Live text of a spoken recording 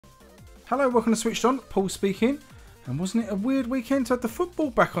Hello, welcome to Switched On. Paul speaking. And wasn't it a weird weekend to have the football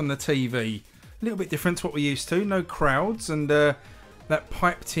back on the TV? A little bit different to what we're used to. No crowds and that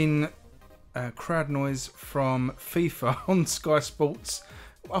piped in crowd noise from FIFA on Sky Sports.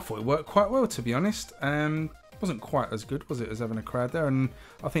 I thought it worked quite well, to be honest. Wasn't quite as good, was it, as having a crowd there? And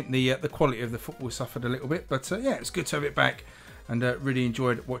I think the quality of the football suffered a little bit. But yeah, it's good to have it back. And really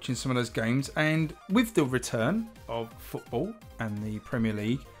enjoyed watching some of those games. And with the return of football and the Premier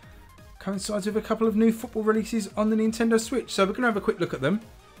League, coincides with a couple of new football releases on the Nintendo Switch. So we're going to have a quick look at them.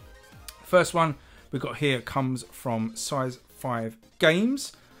 First one we've got here comes from Size 5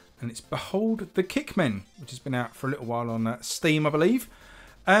 Games. And it's Behold The Kickmen, which has been out for a little while on Steam, I believe.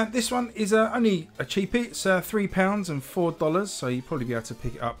 This one is only a cheapie. It's £3 and $4. So you'll probably be able to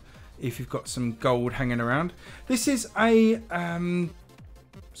pick it up if you've got some gold hanging around. This is a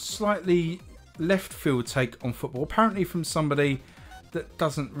slightly left field take on football, apparently from somebody that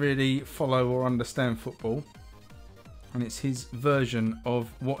doesn't really follow or understand football, and it's his version of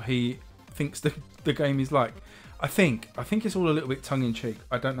what he thinks the game is like. I think it's all a little bit tongue-in-cheek.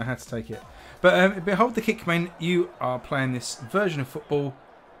 I don't know how to take it, but Behold The Kickmen, you are playing this version of football.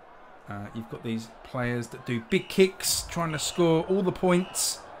 You've got these players that do big kicks, trying to score all the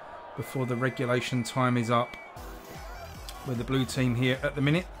points before the regulation time is up. We're the blue team here at the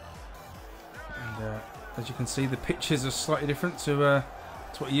minute, and as you can see, the pitches are slightly different to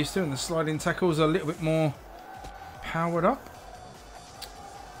what you're used to, and the sliding tackles are a little bit more powered up.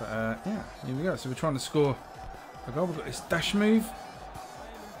 But yeah, here we go. So we're trying to score a goal. We've got this dash move.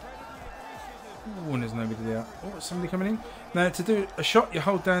 Oh, and there's nobody there. Oh, somebody coming in. Now, to do a shot, you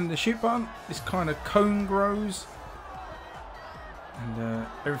hold down the shoot button. This kind of cone grows, and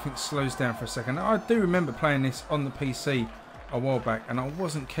everything slows down for a second. Now, I do remember playing this on the PC a while back, and I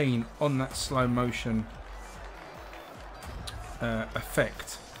wasn't keen on that slow motion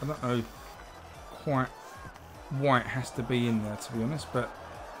effect. I don't know quite why it has to be in there, to be honest, but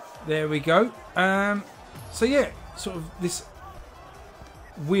there we go. So yeah, sort of this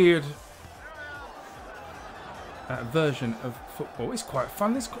weird version of football. It's quite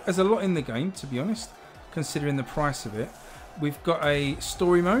fun. There's a lot in the game, to be honest, considering the price of it. We've got a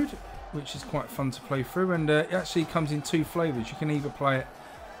story mode, which is quite fun to play through, and it actually comes in two flavours. You can either play it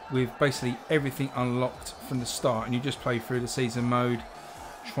with basically everything unlocked from the start, and you just play through the season mode,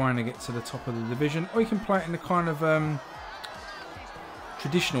 trying to get to the top of the division, or you can play it in the kind of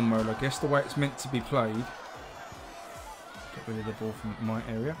traditional mode, I guess, the way it's meant to be played. Get rid of the ball from my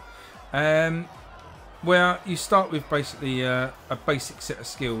area. Where you start with basically a basic set of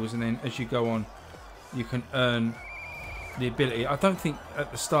skills, and then as you go on, you can earn the ability. I don't think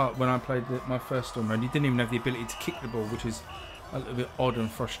at the start when I played my first story mode, you didn't even have the ability to kick the ball, which is a little bit odd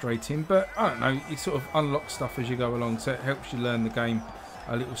and frustrating. But I don't know, you sort of unlock stuff as you go along, so it helps you learn the game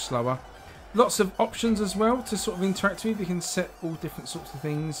a little slower. Lots of options as well to sort of interact with. You can set all different sorts of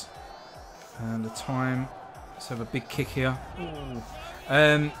things, and the time. Let's have a big kick here.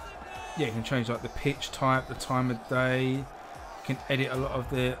 Yeah, you can change like the pitch type, the time of day. You can edit a lot of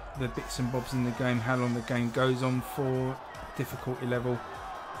the bits and bobs in the game, how long the game goes on for, difficulty level.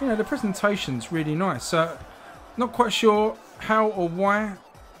 You know, the presentation's really nice. So, not quite sure how or why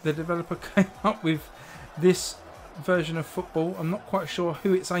the developer came up with this version of football. I'm not quite sure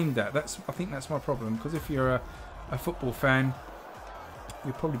who it's aimed at. I think that's my problem, because if you're a football fan,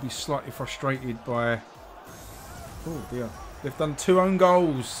 you'll probably be slightly frustrated by... Oh dear, they've done 2 own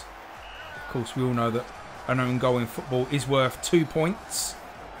goals. Of course, we all know that an own goal in football is worth 2 points.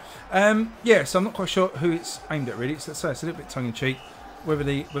 Yeah, so I'm not quite sure who it's aimed at, really. So let's say it's a little bit tongue-in-cheek. Whether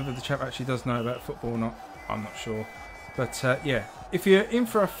the chap actually does know about football or not, I'm not sure. But yeah, if you're in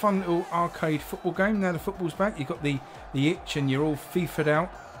for a fun little arcade football game, now the football's back, you've got the itch and you're all FIFA'd out,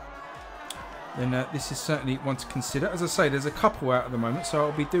 then this is certainly one to consider. As I say, there's a couple out at the moment, so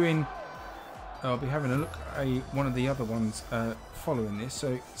I'll be having a look at one of the other ones following this.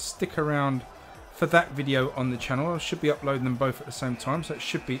 So stick around for that video on the channel. I should be uploading them both at the same time, so it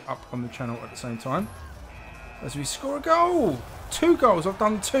should be up on the channel at the same time. As we score a goal! 2 goals! I've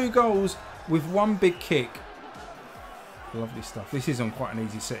done 2 goals with 1 big kick. Lovely stuff. This is on quite an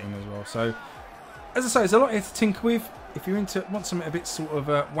easy setting as well. So, as I say, there's a lot here to tinker with. If you're want something a bit sort of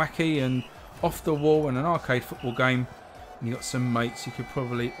wacky and off the wall and an arcade football game, and you've got some mates, you could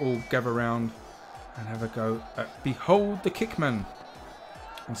probably all gather around and have a go at Behold The Kickmen.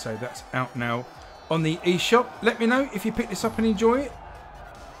 And so that's out now on the eShop. Let me know if you pick this up and enjoy it,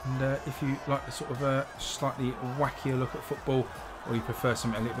 and if you like the sort of slightly wackier look at football, or you prefer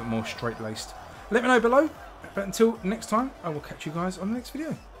something a little bit more straight-laced. Let me know below. But until next time, I will catch you guys on the next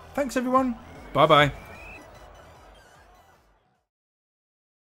video. Thanks everyone. Bye bye.